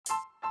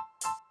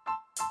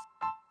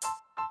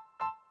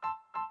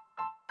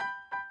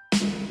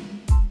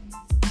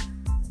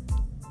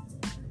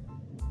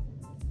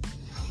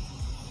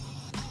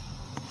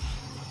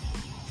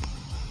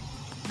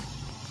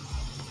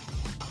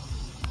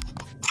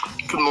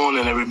Good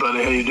morning,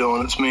 everybody. How you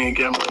doing? It's me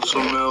again,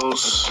 Russell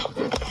Mills.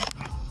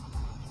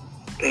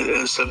 It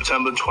is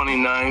September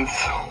 29th,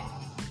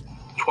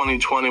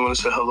 2020. I want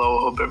to say hello.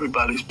 I hope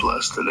everybody's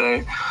blessed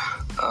today.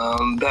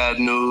 Bad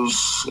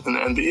news in the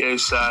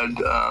NBA side.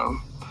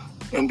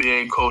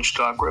 NBA coach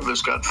Doc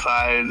Rivers got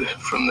fired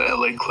from the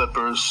LA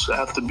Clippers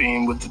after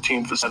being with the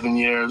team for 7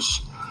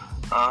 years.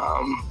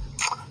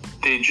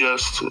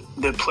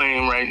 They're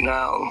playing right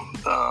now.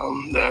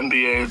 The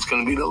NBA, it's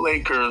going to be the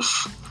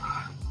Lakers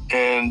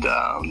and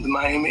the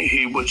Miami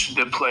Heat, which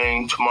they're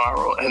playing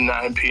tomorrow at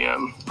 9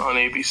 p.m. on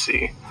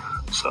ABC.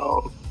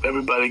 So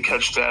everybody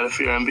catch that if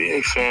you're an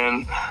NBA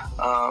fan.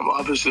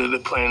 Obviously, they're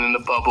playing in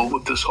the bubble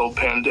with this whole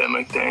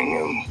pandemic thing,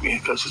 and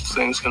because this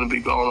thing's going to be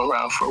going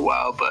around for a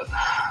while. But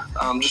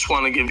just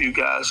want to give you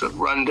guys a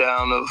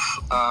rundown of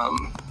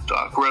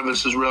Doc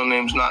Rivers. His real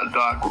name's not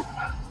Doc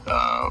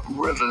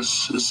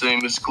Rivers. His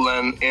name is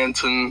Glenn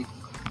Anton,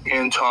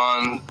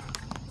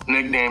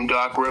 nickname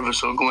Doc Rivers.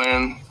 So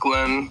Glenn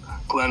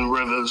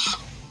Rivers.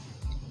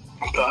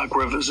 Doc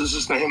Rivers is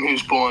his name. He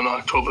was born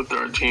October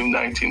 13,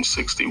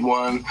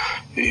 1961.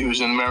 He was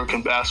an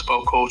American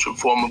basketball coach, a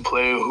former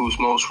player who's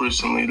most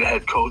recently the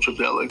head coach of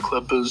the LA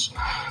Clippers,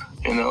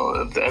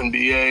 of the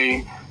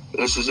NBA.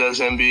 This is as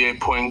NBA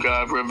point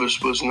guard.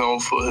 Rivers was known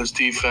for his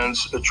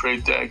defense, a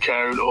trait that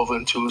carried over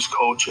into his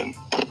coaching.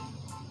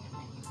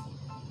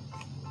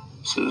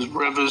 Says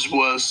Rivers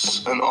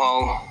was an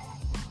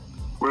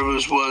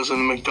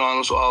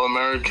McDonald's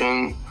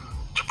All-American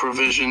to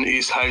Provision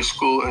East High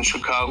School in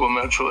Chicago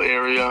metro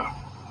area.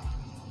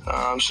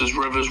 Says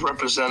Rivers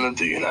represented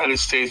the United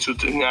States with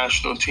the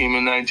national team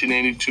in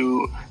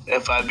 1982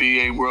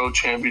 FIBA World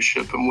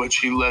Championship, in which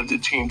he led the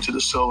team to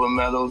the silver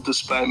medal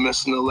despite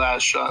missing the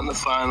last shot in the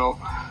final,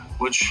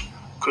 which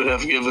could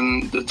have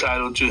given the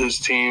title to his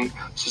team.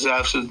 Says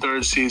after the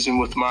third season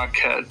with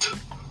Marquette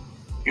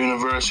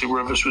University,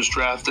 Rivers was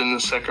drafted in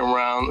the second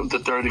round of the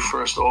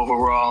 31st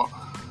overall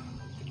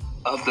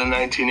of the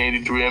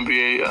 1983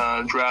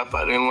 NBA draft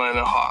by the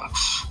Atlanta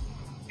Hawks.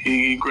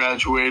 He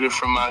graduated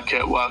from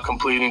Marquette while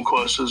completing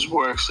courses,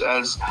 worked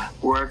as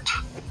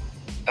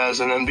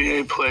an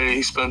NBA player.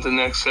 He spent the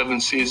next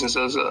 7 seasons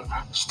as a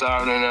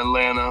star in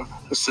Atlanta,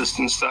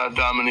 assistant star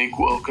Dominique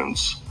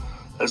Wilkins,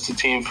 as the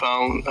team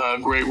found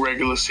great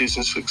regular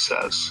season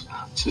success.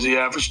 Says he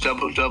averaged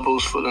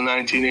double-doubles for the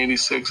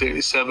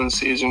 1986-87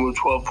 season with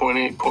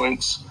 12.8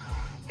 points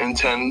and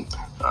 10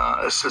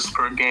 assists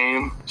per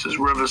game. Says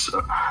Rivers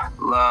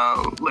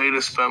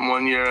later spent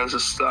 1 year as a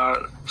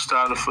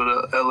starter for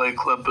the LA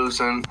Clippers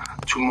and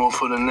 2 more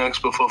for the Knicks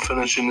before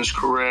finishing his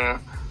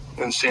career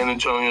in San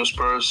Antonio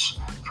Spurs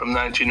from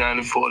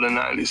 1994 to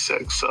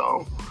 96.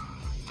 So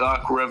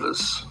Doc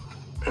Rivers,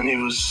 and he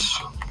was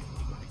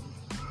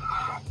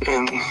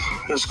in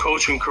his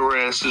coaching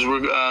career. This is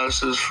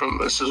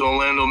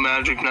Orlando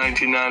Magic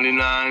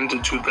 1999 to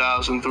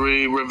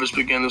 2003. Rivers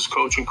began his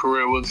coaching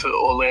career with the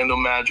Orlando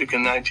Magic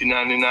in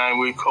 1999,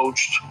 where he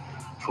coached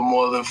for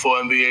more than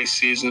 4 NBA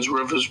seasons.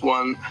 Rivers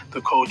won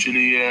the Coach of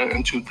the Year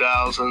in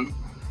 2000.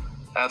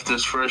 After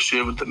his first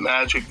year with the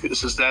Magic,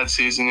 that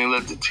season he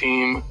led the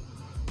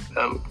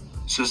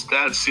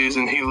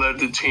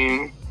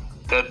team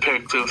that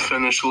picked to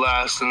finish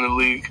last in the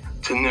league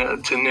to near a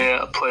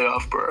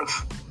playoff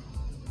berth.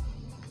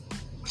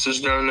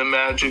 During the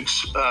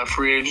Magic's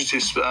free agency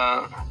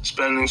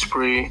spending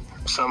spree,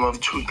 summer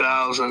of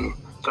 2000,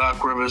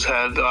 Doc Rivers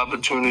had the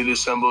opportunity to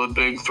assemble a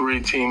big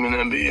 3 team in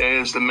NBA,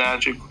 as the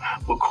Magic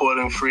were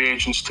courting free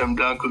agents Tim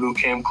Duncan, who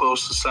came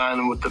close to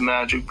signing with the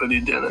Magic, but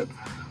he didn't,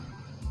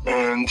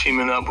 and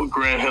teaming up with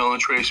Grant Hill and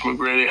Tracy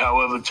McGrady.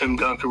 However, Tim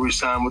Duncan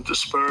re-signed with the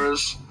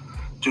Spurs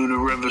due to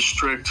Rivers'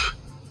 strict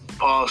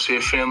policy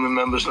of family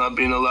members not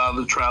being allowed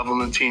to travel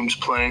in the team's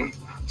plane.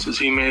 Says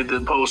he made the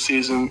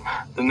postseason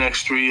the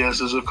next 3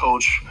 years as a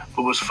coach,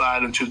 but was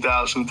fired in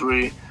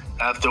 2003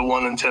 after a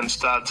 1-10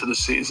 start to the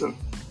season.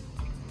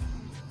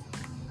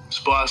 It's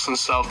Boston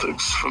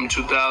Celtics from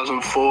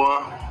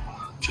 2004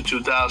 to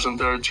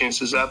 2013.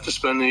 Says after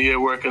spending a year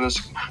working as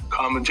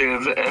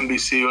commentator for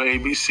NBC or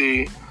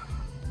ABC,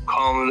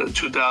 calling the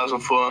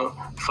 2004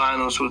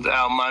 finals with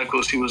Al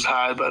Michaels, he was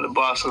hired by the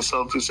Boston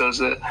Celtics as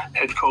the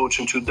head coach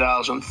in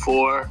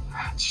 2004.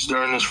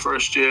 During his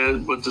first year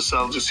with the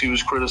Celtics, he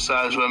was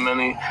criticized by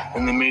many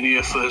in the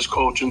media for his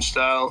coaching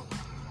style,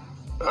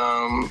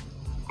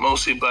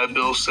 mostly by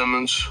Bill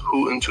Simmons,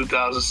 who in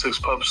 2006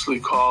 publicly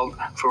called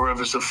for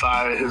Rivers to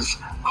fire his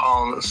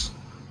columnist.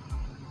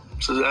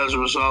 As a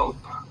result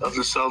of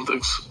the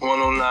Celtics'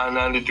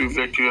 109-93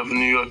 victory of the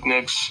New York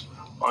Knicks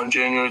on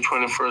January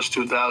 21st,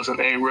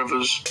 2008,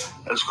 Rivers,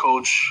 as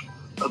coach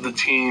of the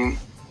team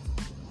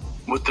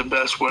with the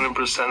best winning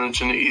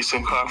percentage in the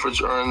Eastern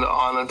Conference, earned the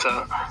honor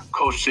to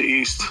coach the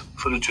East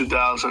for the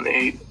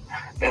 2008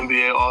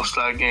 NBA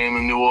All-Star Game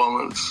in New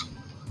Orleans.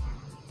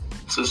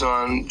 This is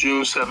on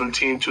June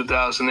 17,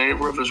 2008.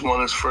 Rivers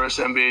won his first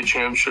NBA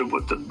championship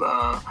with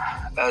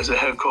as a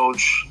head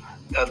coach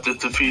after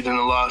defeating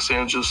the Los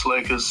Angeles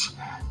Lakers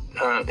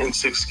in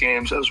 6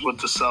 games, as with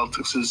the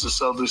Celtics. The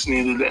Celtics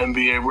needed the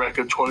NBA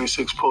record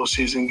 26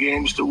 postseason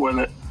games to win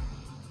it.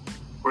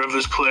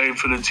 Rivers played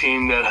for the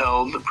team that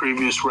held the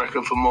previous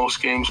record for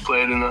most games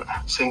played in a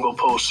single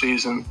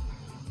postseason,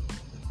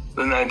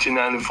 the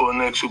 1994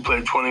 Knicks, who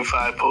played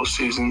 25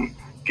 postseason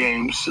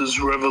games. As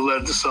Rivers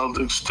led the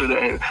Celtics to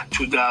the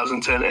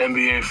 2010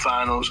 NBA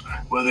Finals,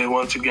 where they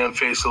once again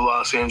faced the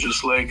Los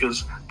Angeles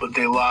Lakers, but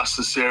they lost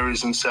the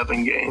series in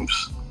 7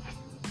 games.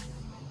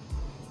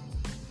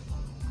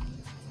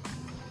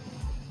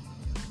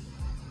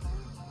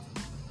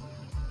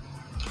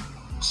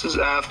 This is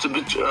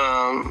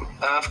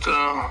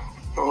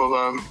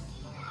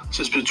This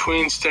is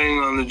between staying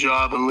on the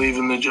job and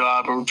leaving the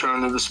job and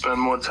returning to spend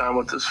more time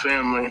with his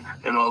family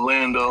in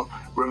Orlando.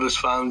 Rivers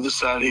finally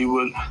decided he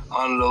would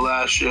honor the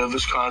last year of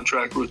his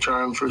contract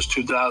return for his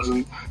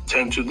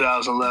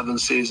 2010-2011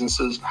 season. It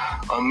says,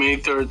 on May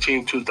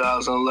 13,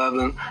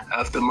 2011,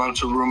 after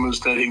months of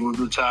rumors that he would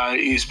retire,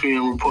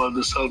 ESPN reported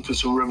the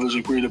Celtics and Rivers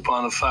agreed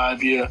upon a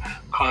 5-year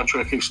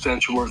contract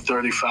extension worth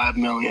 $35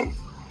 million.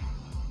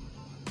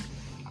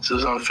 It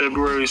says, on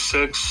February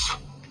 6,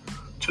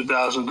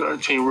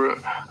 2013,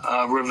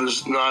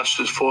 Rivers notched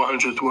his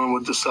 400th win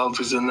with the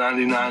Celtics in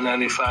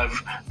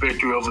 99-95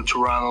 victory over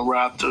Toronto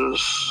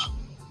Raptors.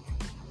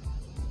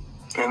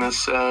 And it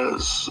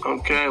says,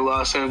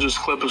 Los Angeles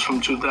Clippers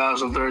from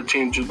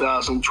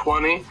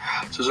 2013-2020.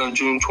 It says on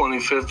June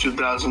 25th,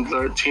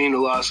 2013, the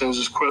Los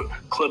Angeles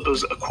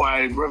Clippers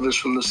acquired Rivers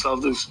from the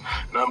Celtics,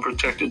 an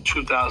unprotected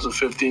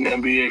 2015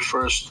 NBA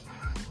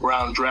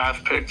first-round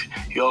draft pick.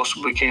 He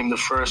also became the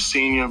first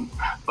senior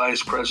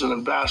vice president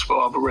of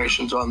basketball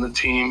operations on the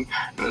team.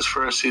 In his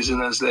first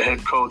season as the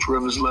head coach,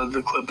 Rivers led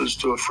the Clippers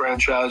to a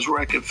franchise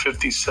record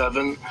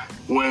 57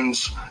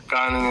 wins,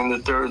 garnering the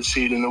 3rd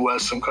seed in the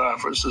Western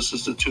Conference. This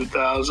is the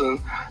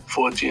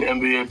 2014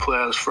 NBA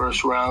playoffs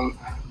first-round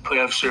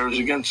playoff series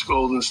against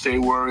Golden State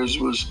Warriors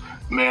was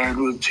marred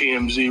with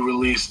TMZ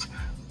released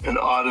an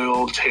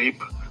audio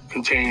tape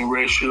containing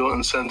racial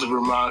insensitive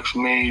remarks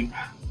made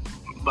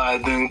by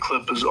then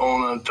Clippers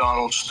owner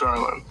Donald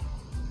Sterling.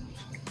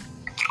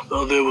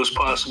 Though there was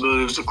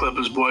possibility of the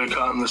Clippers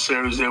boycotting the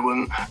series, they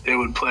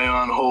would play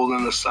on hold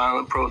in a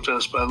silent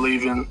protest by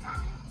leaving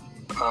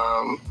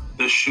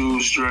the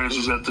shoes,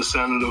 jerseys at the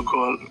center of the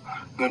court,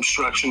 and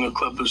obstruction of the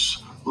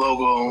Clippers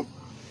logo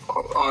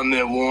on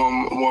their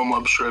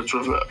warm-up shirts.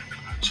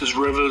 Since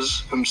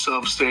Rivers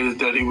himself stated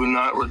that he would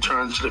not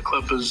return to the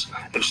Clippers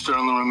if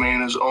Sterling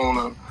remained as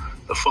owner.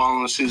 The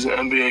following season,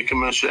 NBA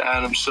Commissioner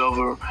Adam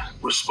Silver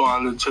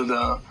responded to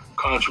the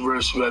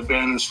controversy by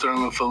banning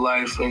Sterling for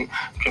life and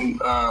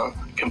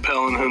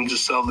compelling him to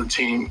sell the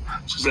team.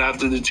 Since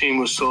after the team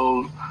was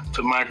sold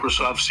to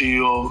Microsoft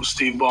CEO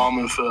Steve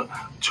Ballmer for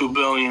 $2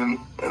 billion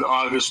on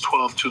August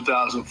 12,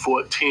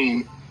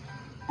 2014,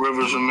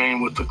 Rivers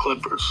remained with the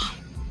Clippers.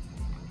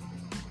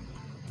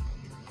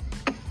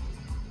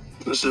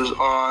 This is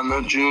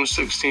on June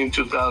 16,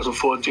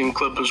 2014.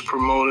 Clippers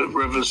promoted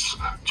Rivers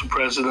to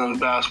president of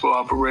basketball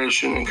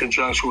operation in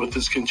conjunction with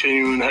his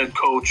continuing head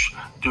coach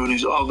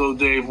duties. Although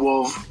Dave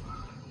Wolf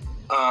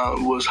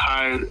was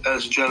hired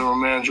as general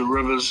manager,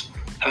 Rivers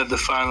had the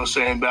final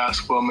say in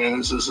basketball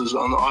management. This is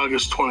on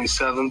August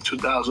 27,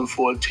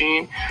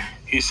 2014.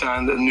 He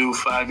signed a new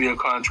 5-year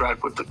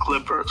contract with the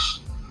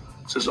Clippers.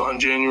 This is on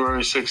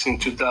January 16,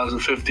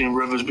 2015.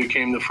 Rivers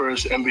became the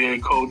first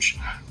NBA coach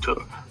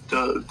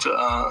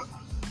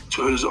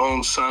to his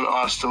own son,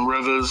 Austin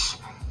Rivers,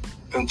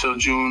 until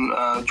June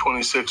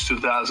 26,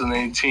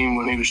 2018,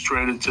 when he was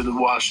traded to the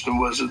Washington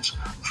Wizards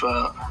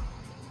for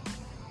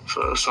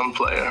some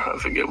player. I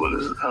forget I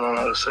don't know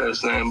how to say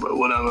his name, but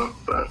whatever.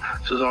 But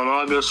this is on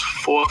August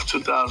 4th,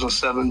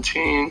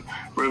 2017.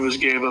 Rivers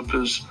gave up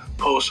his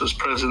post as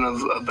president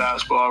of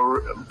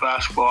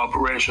basketball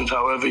operations.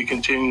 However, he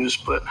continued to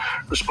split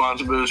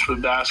responsibilities for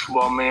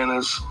basketball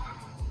matters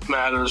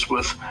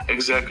with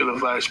Executive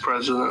Vice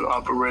President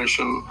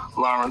Operation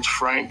Lawrence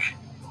Frank.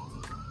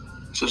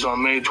 This is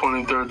on May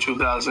 23,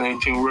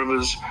 2018.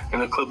 Rivers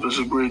and the Clippers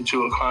agreed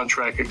to a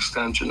contract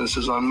extension. This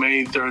is on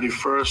May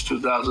 31,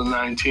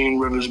 2019.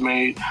 Rivers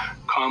made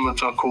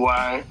comments on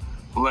Kawhi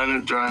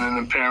Leonard during an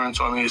appearance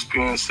on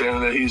ESPN,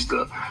 stating that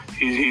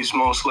he's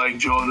most like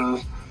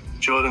Jordan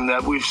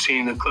that we've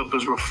seen. The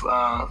Clippers were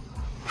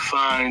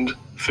fined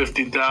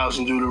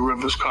 $50,000 due to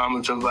Rivers'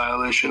 comments in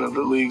violation of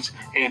the league's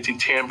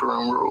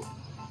anti-tampering rule.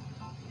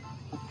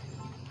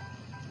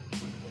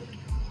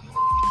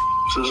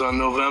 This is on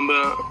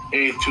November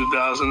 8,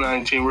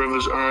 2019.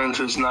 Rivers earned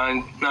his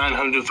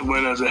 900th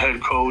win as a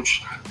head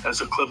coach as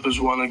the Clippers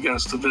won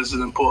against the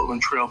visiting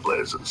Portland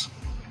Trailblazers.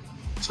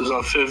 This is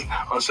on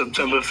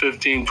September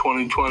 15,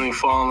 2020,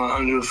 following a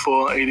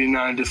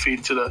 104-89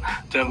 defeat to the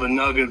Denver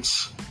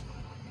Nuggets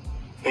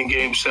in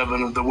Game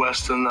 7 of the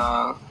Western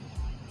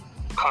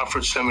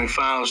Conference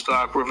semifinals.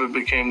 Doc Rivers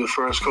became the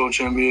first coach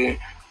in NBA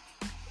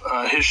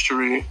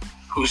history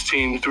whose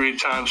team 3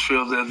 times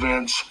failed to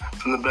advance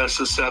from the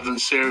best-of-7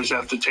 series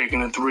after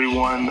taking a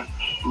 3-1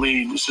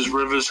 lead. This is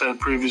Rivers had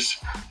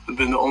previously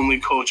been the only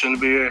coach in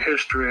NBA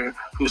history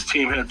whose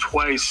team had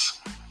twice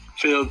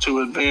failed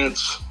to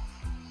advance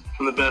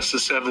from the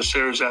best-of-7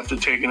 series after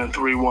taking a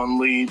 3-1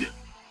 lead.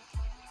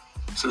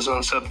 It says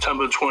on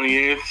September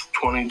 28th,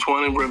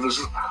 2020, Rivers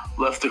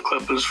left the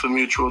Clippers for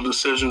mutual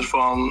decisions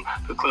following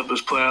the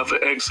Clippers playoff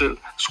exit,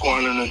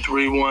 scoring a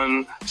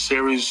 3-1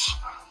 series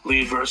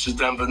lead versus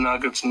Denver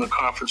Nuggets in the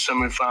conference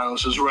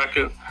semifinals. His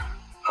record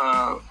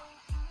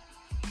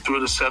through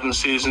the 7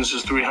 seasons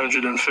is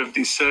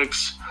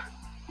 356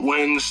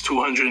 wins,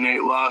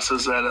 208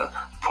 losses at a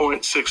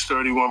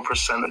 .631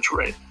 percentage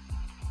rate.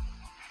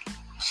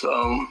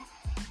 So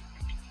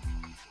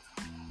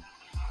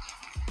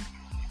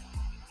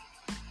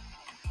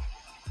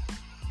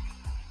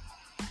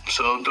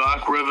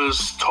Doc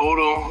Rivers'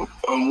 total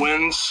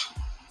wins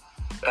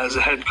as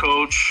a head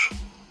coach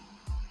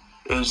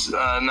is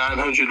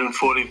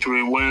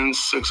 943 wins,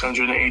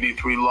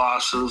 683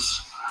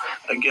 losses.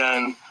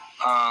 Again,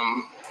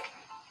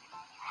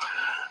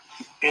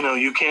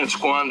 you can't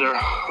squander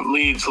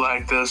leads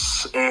like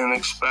this and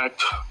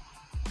expect,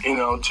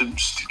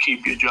 to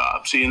keep your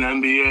job. See, in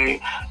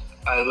NBA,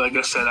 like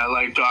I said, I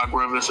like Doc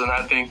Rivers, and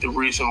I think the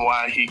reason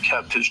why he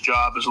kept his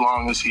job as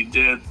long as he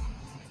did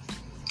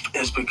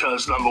is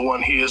because, number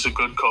one, he is a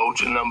good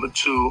coach, and number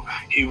two,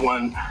 he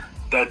won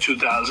that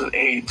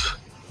 2008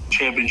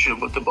 championship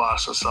with the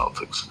Boston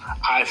Celtics.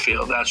 I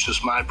feel that's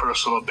just my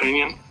personal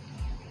opinion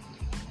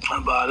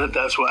about it.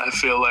 That's why I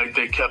feel like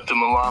they kept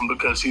him along,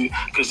 because they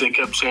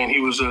kept saying he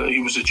was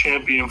a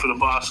champion for the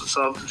Boston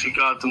Celtics. He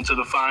got them to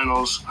the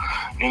finals,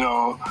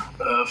 a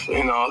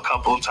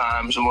couple of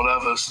times and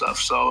whatever stuff.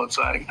 So it's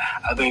like,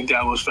 I think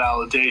that was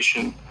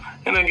validation.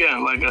 And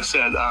again, like I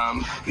said,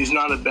 he's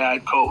not a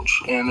bad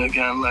coach. And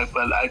again,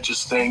 but I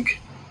just think,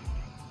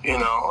 but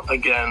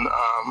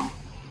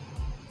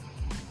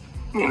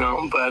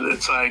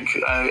it's like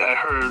I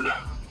heard.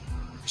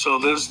 So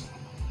this.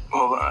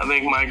 Hold on, I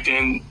think Mike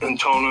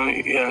D'Antona,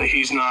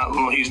 he's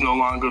no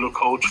longer the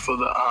coach for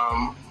the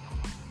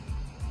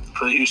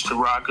Houston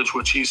Rockets,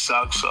 which he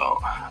sucks. So,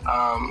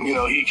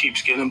 he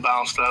keeps getting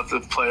bounced out of the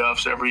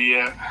playoffs every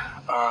year.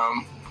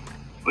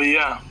 But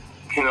yeah,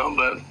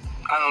 but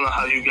I don't know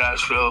how you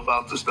guys feel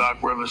about this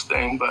Doc Rivers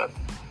thing, but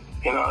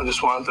I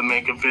just wanted to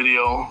make a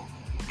video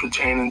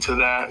pertaining to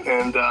that.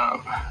 And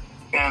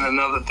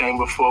another thing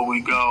before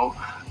we go,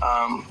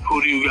 who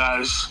do you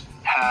guys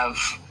have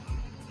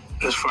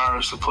as far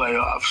as the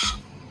playoffs,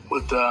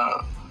 with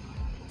the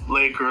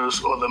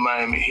Lakers or the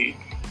Miami Heat?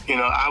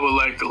 I would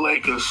like the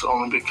Lakers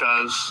only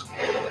because,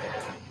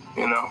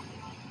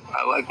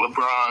 I like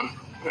LeBron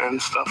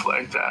and stuff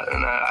like that,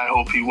 and I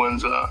hope he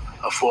wins a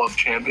 4th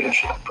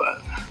championship.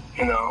 But,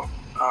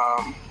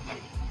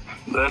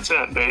 that's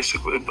it,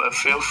 basically. But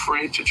feel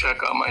free to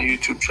check out my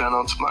YouTube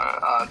channel. It's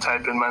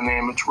type in my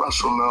name. It's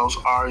Russell Mills,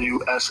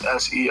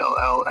 RUSSELLMILLS.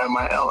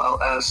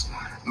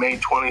 May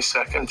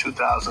 22nd,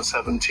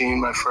 2017,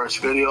 my first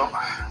video.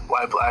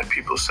 Why Black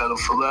People Settle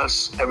for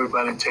Less.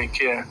 Everybody take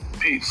care.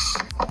 Peace.